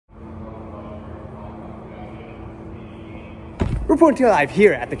Reporting to you live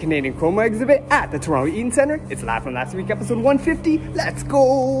here at the Canadian Chroma Exhibit at the Toronto Eaton Centre. It's live from last week, episode 150. Let's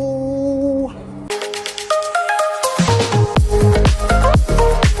go!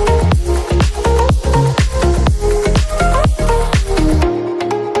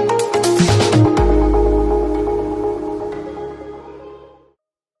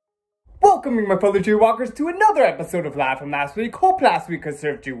 Welcoming my fellow JayWalkers to another episode of Live from Last Week. Hope last week has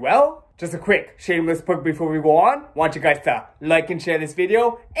served you well. Just a quick shameless plug before we go on. Want you guys to like and share this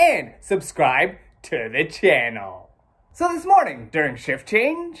video and subscribe to the channel. So this morning, during shift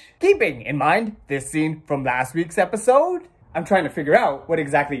change, keeping in mind this scene from last week's episode, I'm trying to figure out what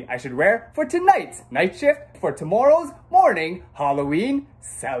exactly I should wear for tonight's night shift for tomorrow's morning Halloween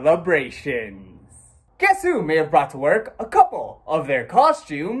celebrations. Guess who may have brought to work a couple of their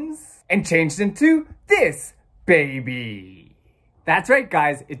costumes and changed into this baby? That's right,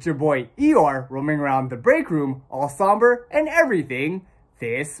 guys, it's your boy Eeyore roaming around the break room all somber and everything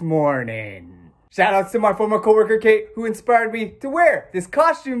this morning. Shoutouts to my former coworker Kate, who inspired me to wear this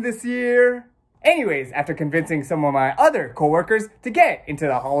costume this year. Anyways, after convincing some of my other coworkers to get into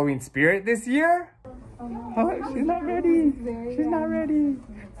the Halloween spirit this year, she's not ready. She's not ready.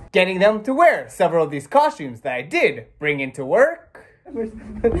 Getting them to wear several of these costumes that I did bring into work.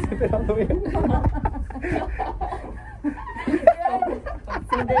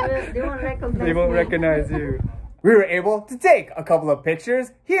 So they won't recognize you. We were able to take a couple of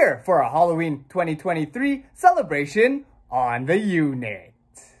pictures here for our Halloween 2023 celebration on the unit.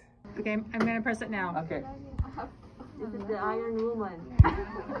 Okay, I'm gonna press it now. Okay. This is the Iron Woman.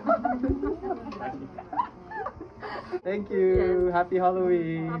 Thank you. Yes. Happy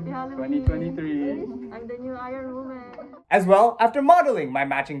Halloween. Happy Halloween. 2023. I'm the new Iron Woman. As well, after modeling my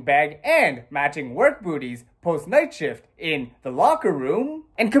matching bag and matching work booties post-night shift in the locker room,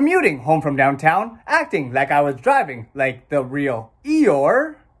 and commuting home from downtown, acting like I was driving like the real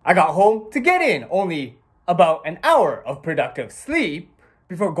Eeyore, I got home to get in only about an hour of productive sleep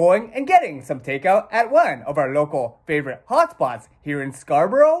before going and getting some takeout at one of our local favorite hotspots here in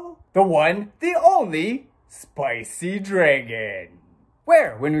Scarborough, the one, the only, Spicy Dragon.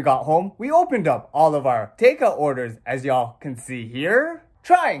 Where, when we got home, we opened up all of our takeout orders, as y'all can see here,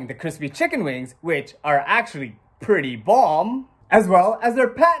 trying the crispy chicken wings, which are actually pretty bomb, as well as their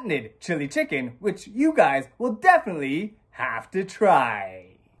patented chili chicken, which you guys will definitely have to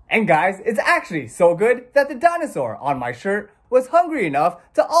try. And guys, it's actually so good that the dinosaur on my shirt was hungry enough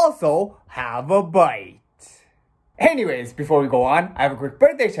to also have a bite. Anyways, before we go on, I have a quick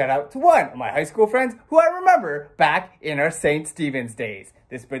birthday shout out to one of my high school friends who I remember back in our St. Stephen's days.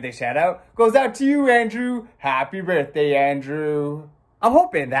 This birthday shout out goes out to you, Andrew. Happy birthday, Andrew. I'm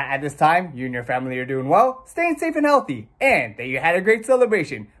hoping that at this time, you and your family are doing well, staying safe and healthy, and that you had a great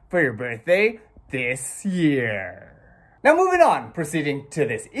celebration for your birthday this year. Now moving on, proceeding to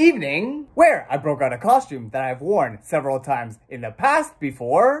this evening, where I broke out a costume that I've worn several times in the past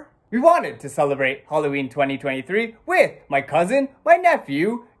before. We wanted to celebrate Halloween 2023 with my cousin, my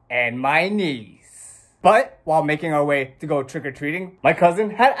nephew, and my niece. But while making our way to go trick-or-treating, my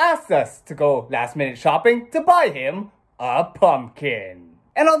cousin had asked us to go last-minute shopping to buy him a pumpkin.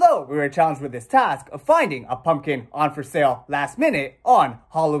 And although we were challenged with this task of finding a pumpkin on for sale last minute on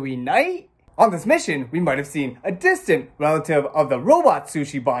Halloween night, on this mission, we might have seen a distant relative of the robot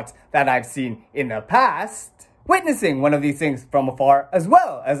sushi bots that I've seen in the past. Witnessing one of these things from afar as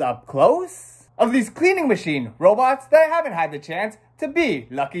well as up close, of these cleaning machine robots that I haven't had the chance to be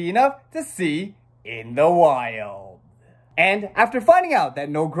lucky enough to see in the wild. And after finding out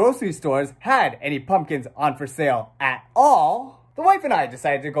that no grocery stores had any pumpkins on for sale at all, the wife and I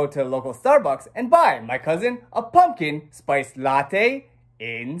decided to go to a local Starbucks and buy my cousin a pumpkin spice latte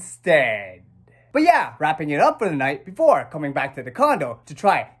instead. But yeah, wrapping it up for the night before coming back to the condo to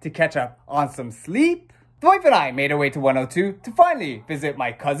try to catch up on some sleep, the wife and I made our way to 102 to finally visit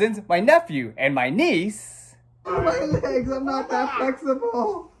my cousins, my nephew, and my niece. My legs, I'm not that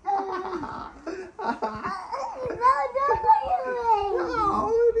flexible. No,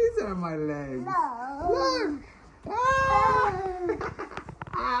 these are my legs. No. Look.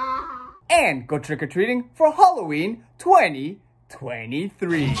 And go trick-or-treating for Halloween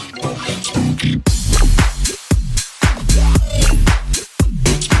 2023.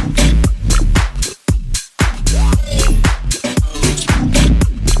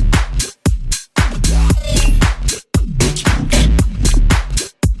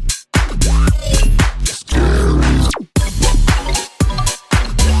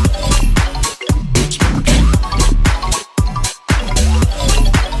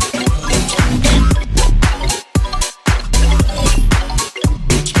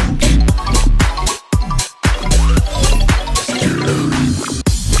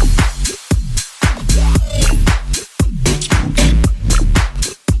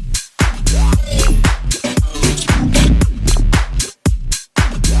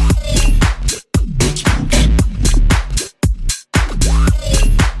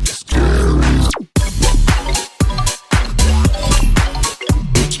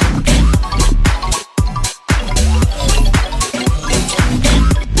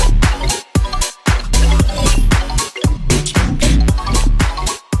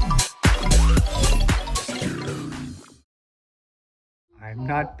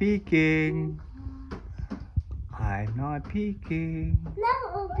 not peeking. I'm not peeking.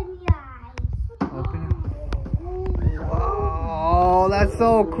 Now open your eyes. Open it. Oh, that's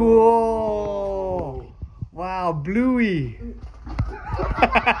so cool. Wow, Bluey.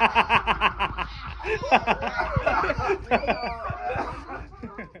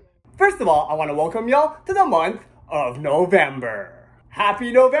 First of all, I want to welcome y'all to the month of November.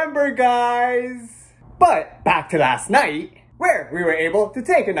 Happy November, guys! But back to last night, where we were able to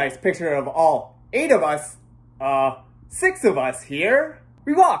take a nice picture of all 8 of us, 6 of us here.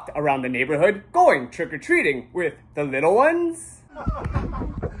 We walked around the neighborhood going trick-or-treating with the little ones.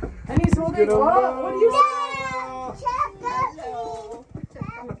 And he's holding, what do you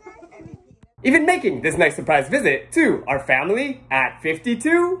Even making this nice surprise visit to our family at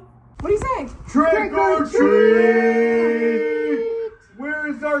 52. What do you say? Trick or treat!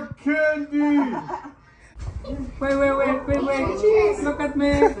 Where's our candy? Wait. Look at me.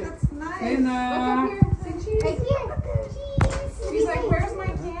 That's nice. Lena. She's like, where's my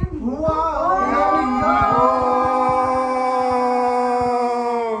candy?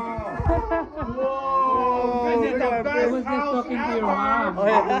 I was just talking to your mom. Oh,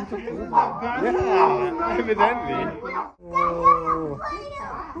 yeah, evidently.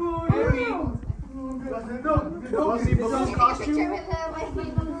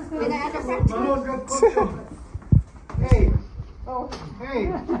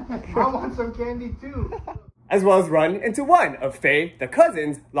 Hey, I want some candy too. As well as run into one of Faye, the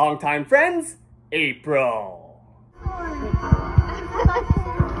cousin's longtime friends, April.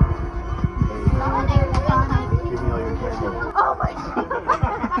 Oh my God.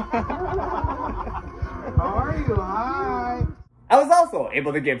 How are you? Hi. I was also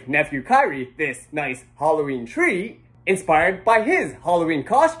able to give nephew Kyrie this nice Halloween treat, inspired by his Halloween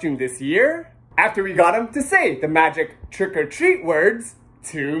costume this year, after we got him to say the magic trick-or-treat words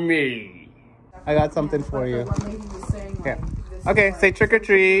to me. I got something for you. Okay, okay, say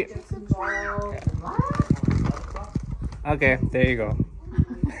trick-or-treat. Okay, there you go.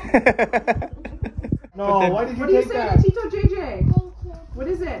 No, why did you What do you take say that? to Tito JJ? What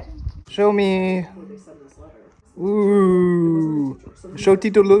is it? Show me. Ooh. Show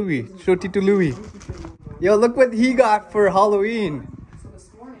Tito Louie. Show Tito Louie. Yo, look what he got for Halloween.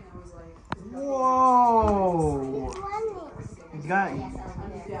 Whoa!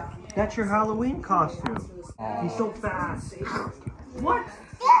 That's your Halloween costume. He's so fast. What?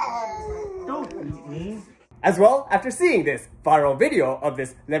 Don't eat me. As well, after seeing this viral video of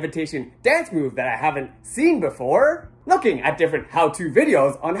this levitation dance move that I haven't seen before, looking at different how-to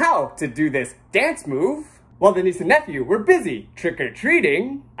videos on how to do this dance move, while the niece and nephew were busy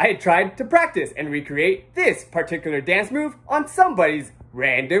trick-or-treating, I had tried to practice and recreate this particular dance move on somebody's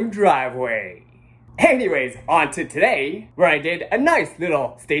random driveway. Anyways, on to today, where I did a nice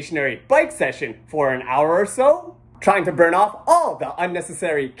little stationary bike session for an hour or so, trying to burn off all the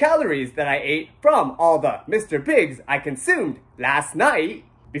unnecessary calories that I ate from all the Mr. Bigs I consumed last night,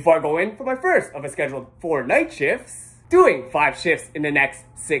 before I go in for my first of a scheduled 4 night shifts, doing 5 shifts in the next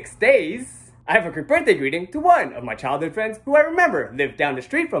 6 days. I have a quick birthday greeting to one of my childhood friends who I remember lived down the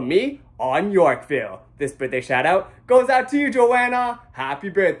street from me on Yorkville. This birthday shout out goes out to you, Joanna. Happy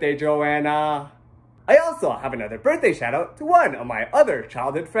birthday, Joanna. I also have another birthday shout out to one of my other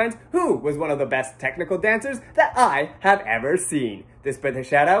childhood friends who was one of the best technical dancers that I have ever seen. This birthday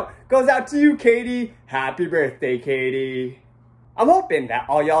shout out goes out to you, Katie. Happy birthday, Katie. I'm hoping that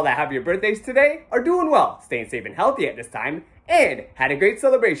all y'all that have your birthdays today are doing well, staying safe and healthy at this time, and had a great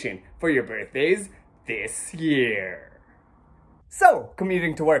celebration for your birthdays this year. So,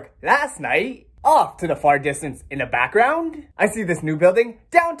 commuting to work last night, off to the far distance in the background, I see this new building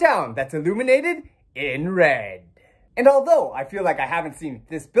downtown that's illuminated in red. And although I feel like I haven't seen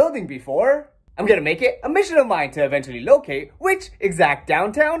this building before, I'm gonna make it a mission of mine to eventually locate which exact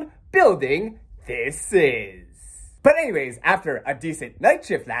downtown building this is. But anyways, after a decent night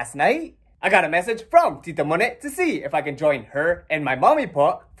shift last night, I got a message from Tita Monet to see if I can join her and my mommy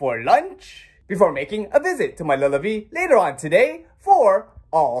pot for lunch before making a visit to my Lola V later on today for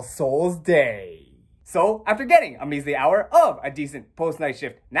All Souls Day. So after getting a measly hour of a decent post-night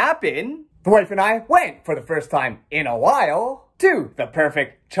shift nap in, the wife and I went for the first time in a while to the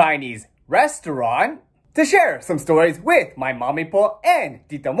perfect Chinese restaurant to share some stories with my mommy po and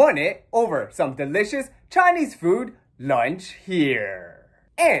Tita Monet over some delicious Chinese food lunch here.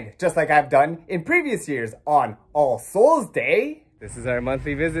 And just like I've done in previous years on All Souls Day, this is our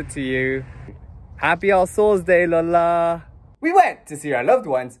monthly visit to you. Happy All Souls Day, Lola! We went to see our loved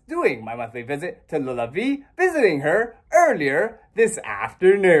ones doing my monthly visit to Lola V, visiting her earlier this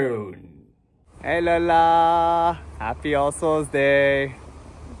afternoon. Hey Lola! Happy All Souls Day!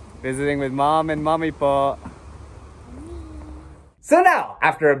 Visiting with mom and mommy po. So now,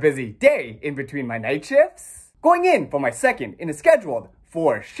 after a busy day in between my night shifts, going in for my second in a scheduled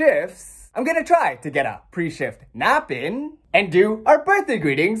 4 shifts, I'm gonna try to get a pre-shift nap in and do our birthday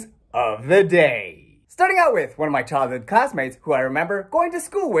greetings of the day. Starting out with one of my childhood classmates who I remember going to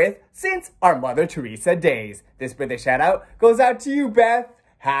school with since our Mother Teresa days. This birthday shout out goes out to you, Beth.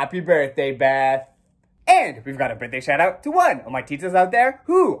 Happy birthday, Beth. And we've got a birthday shout out to one of my teachers out there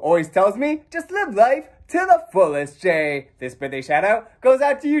who always tells me just live life to the fullest, Jay. This birthday shout out goes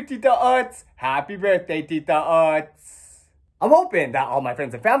out to you, Tita Utz. Happy birthday, Tita Utz. I'm hoping that all my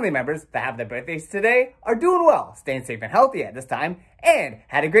friends and family members that have their birthdays today are doing well, staying safe and healthy at this time, and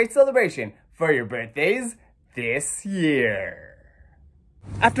had a great celebration for your birthdays this year.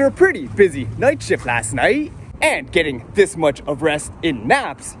 After a pretty busy night shift last night, and getting this much of rest in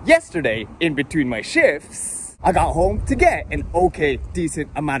naps yesterday in between my shifts, I got home to get an okay decent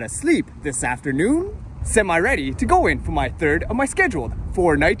amount of sleep this afternoon, semi-ready to go in for my third of my scheduled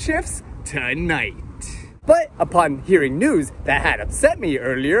 4 night shifts tonight. But upon hearing news that had upset me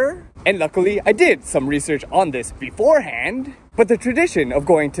earlier, and luckily I did some research on this beforehand, but the tradition of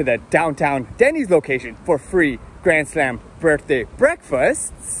going to the downtown Denny's location for free Grand Slam birthday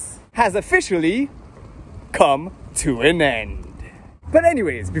breakfasts has officially come to an end. But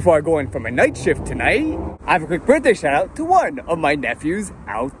anyways, before I go in for my night shift tonight, I have a quick birthday shout out to one of my nephews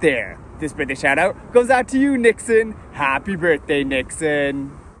out there. This birthday shout out goes out to you, Nixon. Happy birthday,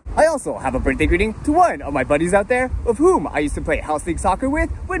 Nixon. I also have a birthday greeting to one of my buddies out there of whom I used to play house league soccer with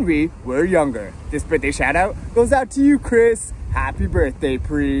when we were younger. This birthday shout out goes out to you, Chris. Happy birthday,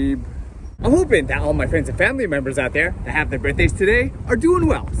 Preeb. I'm hoping that all my friends and family members out there that have their birthdays today are doing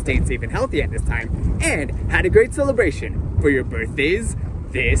well, staying safe and healthy at this time, and had a great celebration for your birthdays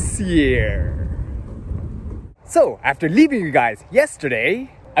this year. So, after leaving you guys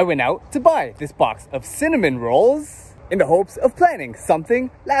yesterday, I went out to buy this box of cinnamon rolls in the hopes of planning something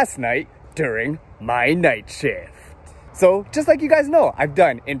last night during my night shift. So, just like you guys know I've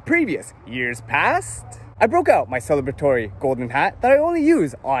done in previous years past, I broke out my celebratory golden hat that I only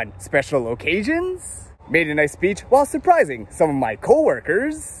use on special occasions, made a nice speech while surprising some of my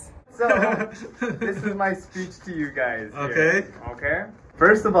co-workers. So, this is my speech to you guys here. Okay?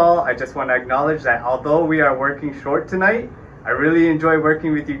 First of all, I just want to acknowledge that although we are working short tonight, I really enjoy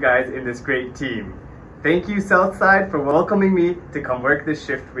working with you guys in this great team. Thank you, Southside, for welcoming me to come work this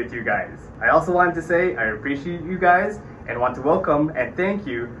shift with you guys. I also wanted to say I appreciate you guys and want to welcome and thank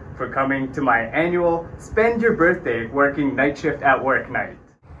you for coming to my annual Spend Your Birthday Working Night Shift at Work night.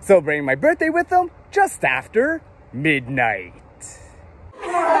 Celebrating my birthday with them just after midnight.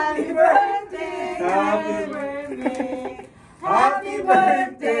 Happy birthday, happy birthday, happy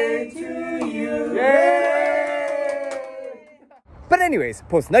birthday to you. Yay! But anyways,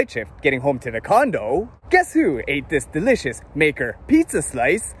 post night shift, getting home to the condo, guess who ate this delicious Maker pizza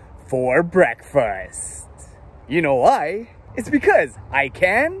slice for breakfast? You know why? It's because I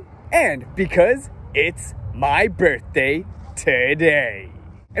can, and because it's my birthday today.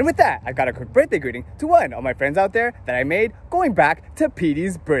 And with that, I've got a quick birthday greeting to one of my friends out there that I made going back to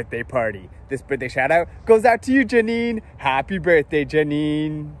Petey's birthday party. This birthday shout out goes out to you, Janine. Happy birthday,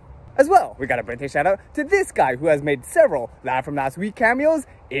 Janine. As well, we got a birthday shout out to this guy who has made several Live From Last Week cameos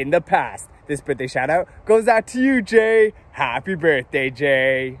in the past. This birthday shout out goes out to you, Jay. Happy birthday,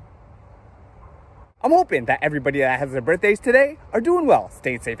 Jay. I'm hoping that everybody that has their birthdays today are doing well,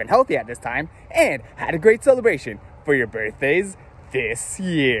 staying safe and healthy at this time, and had a great celebration for your birthdays this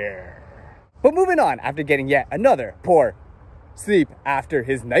year. But moving on, after getting yet another poor sleep after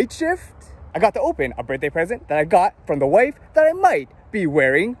his night shift, I got to open a birthday present that I got from the wife that I might be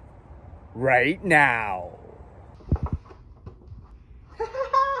wearing right now.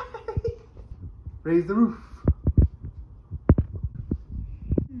 Raise the roof.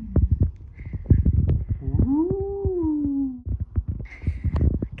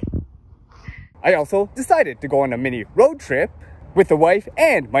 I also decided to go on a mini road trip with the wife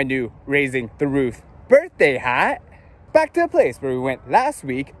and my new Raising the Roof birthday hat back to a place where we went last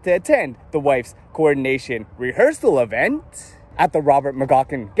week to attend the wife's coordination rehearsal event at the Robert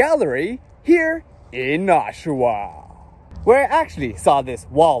McGuckin Gallery here in Oshawa, where I actually saw this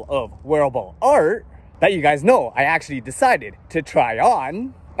wall of wearable art that you guys know I actually decided to try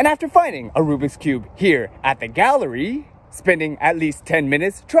on. And after finding a Rubik's Cube here at the gallery, spending at least 10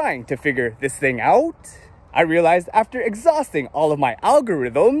 minutes trying to figure this thing out, I realized after exhausting all of my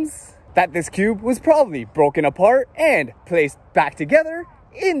algorithms that this cube was probably broken apart and placed back together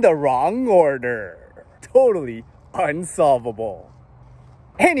in the wrong order. Totally unsolvable.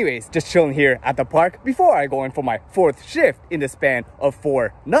 Anyways, just chilling here at the park before I go in for my 4th shift in the span of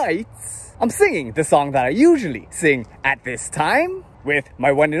 4 nights. I'm singing the song that I usually sing at this time with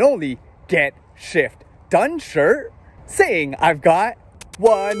my one and only Get Shift Done shirt, saying I've got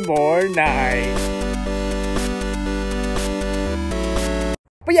one more night.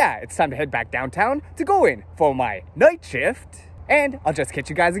 But yeah, it's time to head back downtown to go in for my night shift, and I'll just catch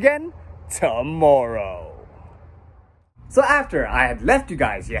you guys again tomorrow. So after I had left you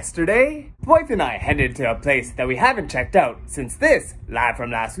guys yesterday, the wife and I headed to a place that we haven't checked out since this Live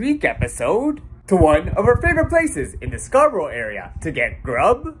From Last Week episode, to one of our favorite places in the Scarborough area to get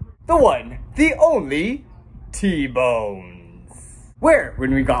grub, the one, the only, T-Bones. Where,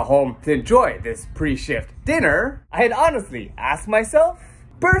 when we got home to enjoy this pre-shift dinner, I had honestly asked myself,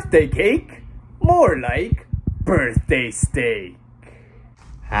 birthday cake? More like birthday steak.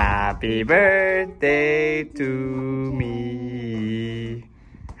 Happy birthday to me.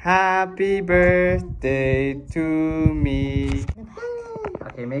 Happy birthday to me.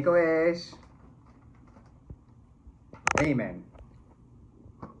 Okay, make a wish. Amen.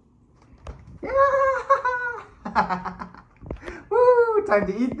 Woo! Time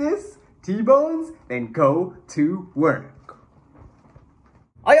to eat this T-bones, then go to work.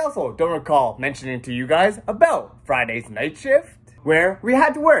 I also don't recall mentioning to you guys about Friday's night shift, where we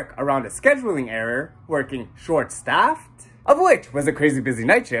had to work around a scheduling error, working short-staffed, of which was a crazy busy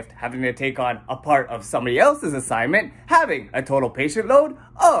night shift, having to take on a part of somebody else's assignment, having a total patient load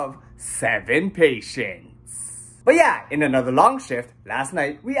of 7 patients. But yeah, in another long shift, last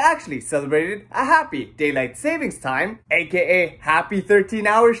night we actually celebrated a happy daylight savings time, aka happy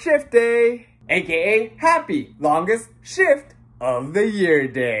 13-hour shift day, aka happy longest shift of the year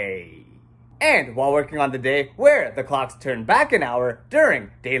day. And while working on the day where the clocks turned back an hour during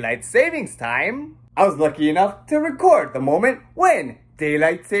daylight savings time, I was lucky enough to record the moment when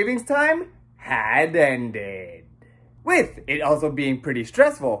daylight savings time had ended. With it also being pretty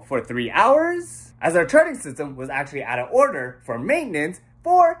stressful for 3 hours, as our charting system was actually out of order for maintenance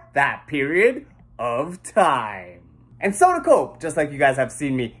for that period of time. And so to cope, just like you guys have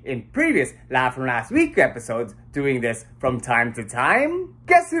seen me in previous Live From Last Week episodes doing this from time to time,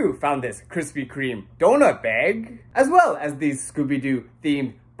 guess who found this Krispy Kreme donut bag, as well as these Scooby Doo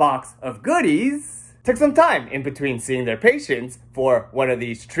themed box of goodies, took some time in between seeing their patients for one of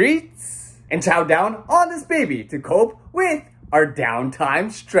these treats, and chowed down on this baby to cope with our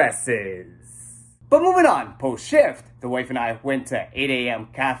downtime stresses. But moving on, post-shift, the wife and I went to 8 a.m.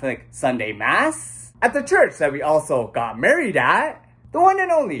 Catholic Sunday Mass, at the church that we also got married at, the one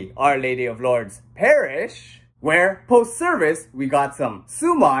and only Our Lady of Lourdes Parish, where post-service we got some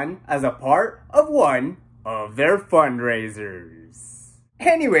Suman as a part of one of their fundraisers.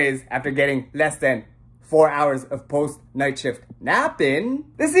 Anyways, after getting less than 4 hours of post-night shift napping,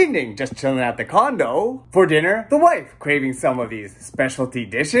 this evening just chilling at the condo, for dinner the wife, craving some of these specialty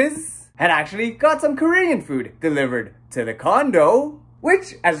dishes, had actually got some Korean food delivered to the condo,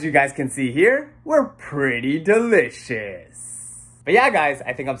 which, as you guys can see here, were pretty delicious. But yeah guys,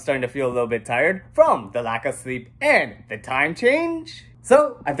 I think I'm starting to feel a little bit tired from the lack of sleep and the time change.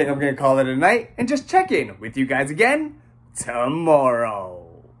 So I think I'm gonna call it a night and just check in with you guys again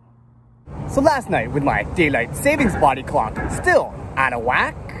tomorrow. So last night, with my daylight savings body clock still out of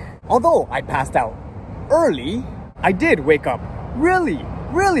whack, although I passed out early, I did wake up really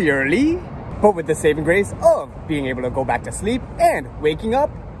early, but with the saving grace of being able to go back to sleep and waking up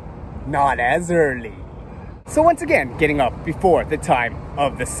not as early. So once again, getting up before the time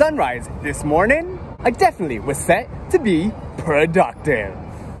of the sunrise this morning, I definitely was set to be productive.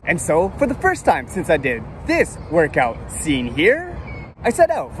 And so for the first time since I did this workout scene here, I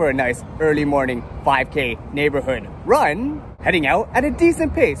set out for a nice early morning 5K neighborhood run, heading out at a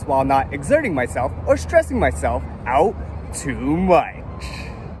decent pace while not exerting myself or stressing myself out too much.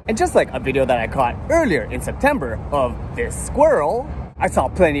 And just like a video that I caught earlier in September of this squirrel, I saw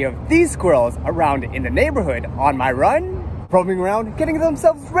plenty of these squirrels around in the neighborhood on my run, roaming around getting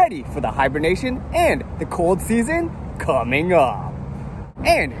themselves ready for the hibernation and the cold season coming up.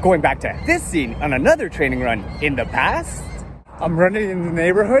 And going back to this scene on another training run in the past, I'm running in the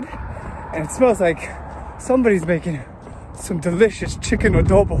neighborhood and it smells like somebody's making some delicious chicken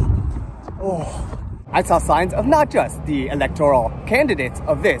adobo. Oh. I saw signs of not just the electoral candidates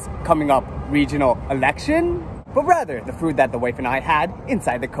of this coming up regional election, but rather the food that the wife and I had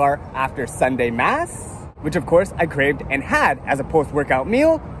inside the car after Sunday Mass, which of course I craved and had as a post-workout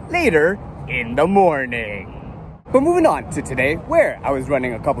meal later in the morning. But moving on to today, where I was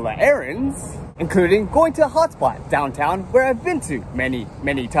running a couple of errands, including going to a hotspot downtown where I've been to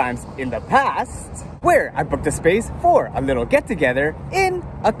many times in the past, where I booked a space for a little get-together in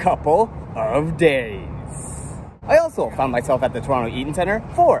a couple of days. I also found myself at the Toronto Eaton Centre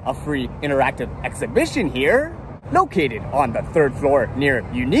for a free interactive exhibition here, located on the 3rd floor near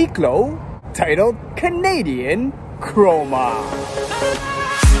Uniqlo, titled Canadian Chroma.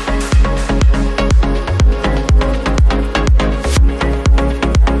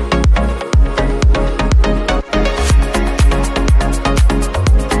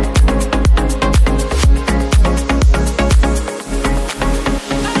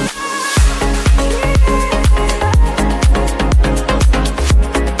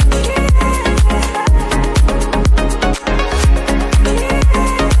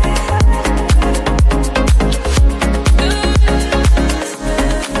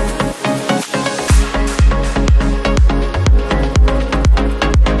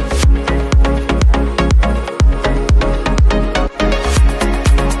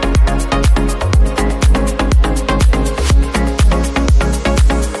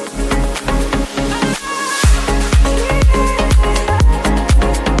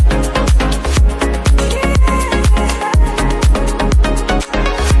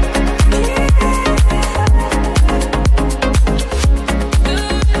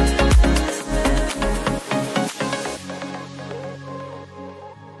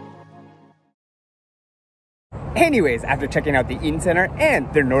 Anyways, after checking out the Eaton Centre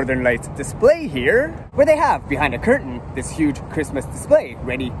and their Northern Lights display here, where they have behind a curtain this huge Christmas display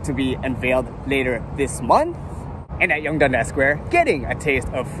ready to be unveiled later this month, and at Yonge Dundas Square, getting a taste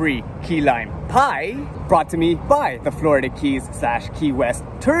of free key lime pie brought to me by the Florida Keys / Key West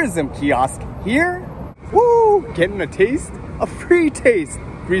tourism kiosk here. Woo! Getting a taste, a free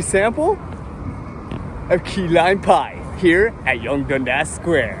sample of key lime pie here at Yonge Dundas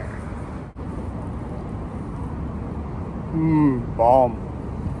Square. Bomb.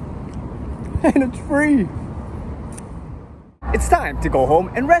 And it's free. It's time to go home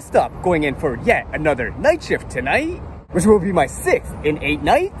and rest up, going in for yet another night shift tonight, which will be my 6th in 8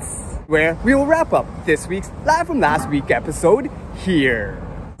 nights, where we will wrap up this week's Live From Last Week episode here.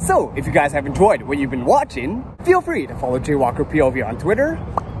 So, if you guys have enjoyed what you've been watching, feel free to follow JayWalkerPOV on Twitter,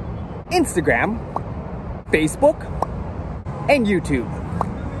 Instagram, Facebook, and YouTube.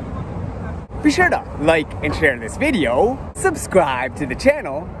 Be sure to like and share this video, subscribe to the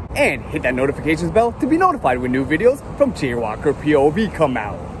channel, and hit that notifications bell to be notified when new videos from JayWalkerPOV come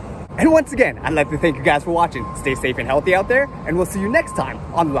out. And once again, I'd like to thank you guys for watching. Stay safe and healthy out there, and we'll see you next time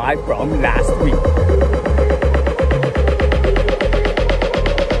on Live From Last Week.